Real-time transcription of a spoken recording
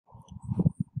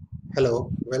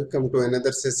Hello, welcome to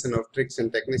another session of Tricks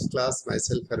and Techniques class.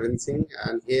 Myself Arbind Singh,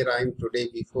 and here I am today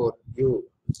before you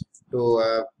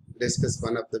to discuss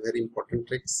one of the very important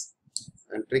tricks.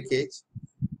 And trick is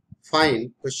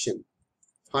find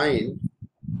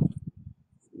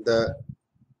the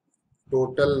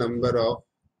total number of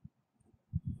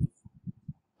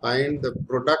find the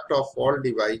product of all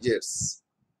divisors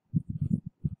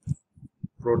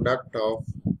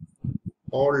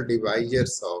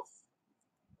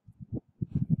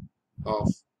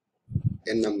of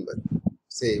a number,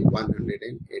 say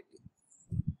 180.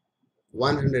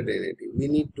 We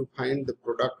need to find the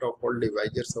product of all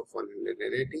divisors of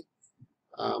 180.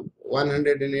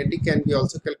 180 can be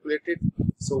also calculated.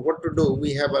 So what to do?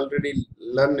 We have already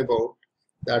learned about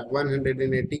that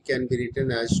 180 can be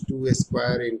written as 2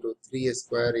 square into 3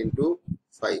 square into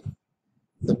 5.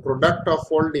 The product of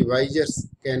all divisors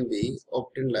can be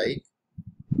obtained like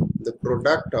the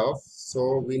product of,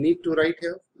 so we need to write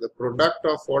here the product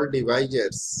of all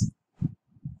divisors,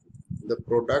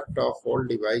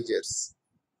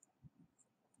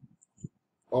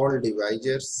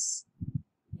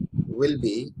 will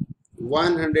be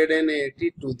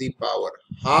 180 to the power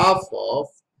half of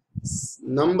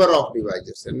number of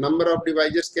divisors. And number of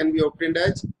divisors can be obtained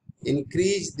as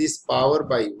increase this power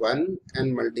by 1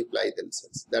 and multiply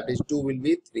themselves. That is 2 will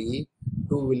be 3,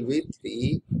 2 will be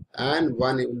 3 and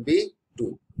 1 will be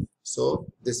 2. So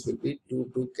this will be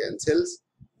 2 cancels,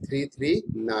 3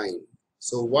 9.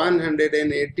 So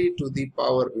 180 to the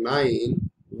power 9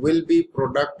 will be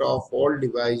product of all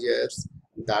divisors.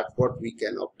 That what we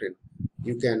can obtain.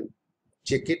 You can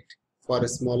check it for a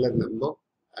smaller number,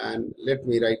 and let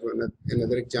me write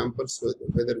another example so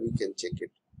whether we can check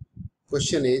it.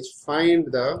 Question is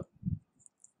find the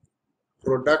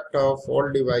product of all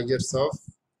divisors of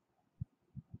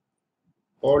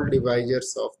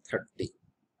 30.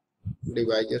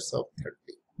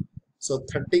 So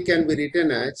 30 can be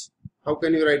written as, how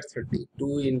can you write 30?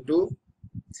 2 into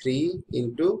 3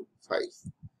 into 5.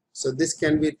 So this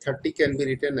can be 30 can be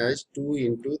written as 2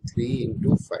 into 3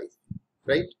 into 5,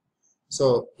 right?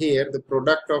 So here the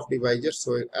product of divisors,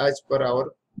 so as per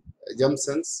our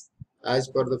assumptions, as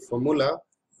per the formula,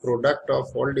 product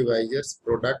of all divisors,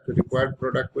 required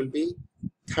product will be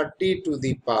 30 to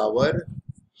the power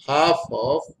half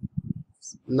of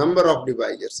number of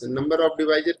divisors. And number of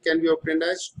divisors can be obtained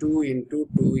as 2 into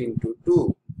 2 into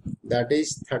 2. That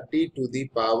is 30 to the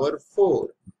power 4.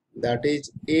 That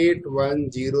is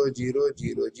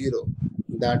 810000.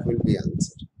 That will be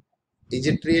answer. Is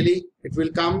it really? It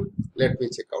will come. Let me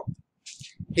check out.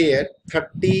 Here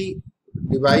 30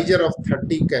 divisor of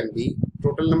 30 can be,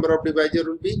 total number of divisor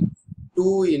will be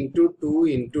 2 into 2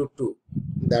 into 2.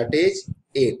 That is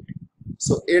 8.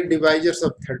 So 8 divisors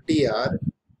of 30 are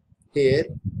here.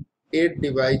 8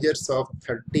 divisors of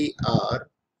 30 are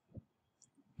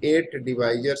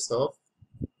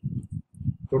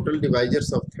total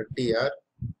divisors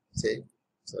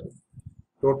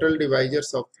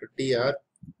of 30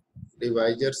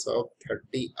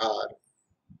 are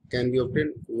can be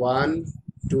obtained 1,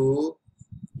 2,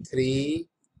 3,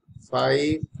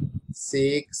 5,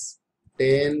 6,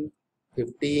 10,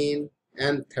 15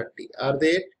 and 30. Are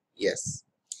they? Yes.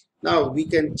 Now we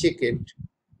can check it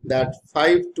that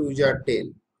 5 2s are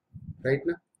 10, right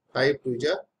now? 5 2s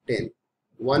are 10.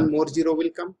 One more 0 will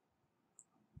come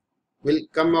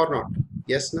or not?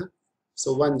 Yes, na?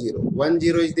 So 1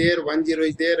 0 is there, 1 0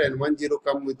 is there, and 1 0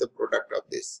 come with the product of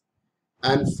this.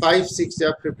 And 5 6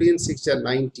 are 15, 6 are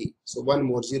 90. So one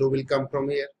more 0 will come from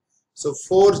here. So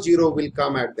 4 0 will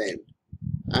come at the end.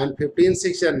 And 15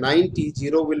 6 are 90,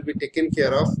 0 will be taken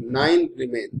care of, 9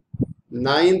 remain.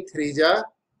 9 3s are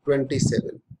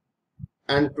 27.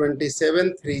 And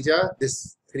 27 3s are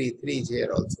this 3 is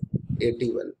here also,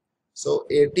 81. So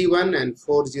 81 and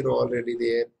 40 already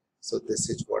there. So this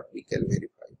is what we can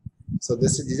verify. So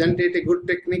this isn't it a good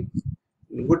technique,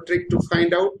 good trick to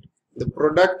find out the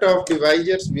product of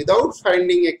divisors without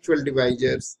finding actual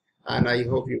divisors. And I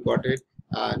hope you got it,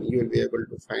 and you will be able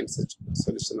to find such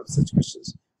solution of such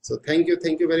questions. So thank you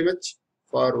very much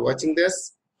for watching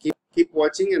this. Keep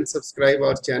watching and subscribe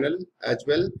our channel as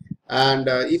well. And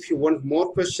if you want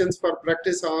more questions for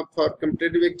practice or for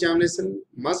competitive examination,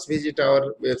 must visit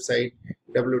our website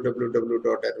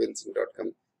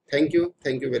www.arbindsingh.com. Thank you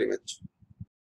very much.